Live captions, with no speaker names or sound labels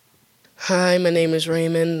Hi, my name is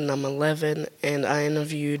Raymond, and I'm 11, and I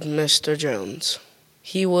interviewed Mr. Jones.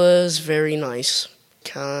 He was very nice,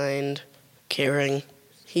 kind, caring.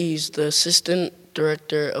 He's the Assistant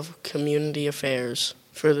Director of Community Affairs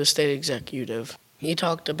for the state executive. He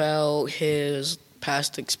talked about his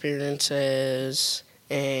past experiences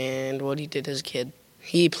and what he did as a kid.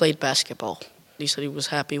 He played basketball. He said he was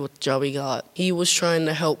happy with the job he got. He was trying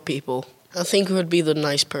to help people. I think he would be the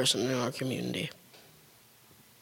nice person in our community.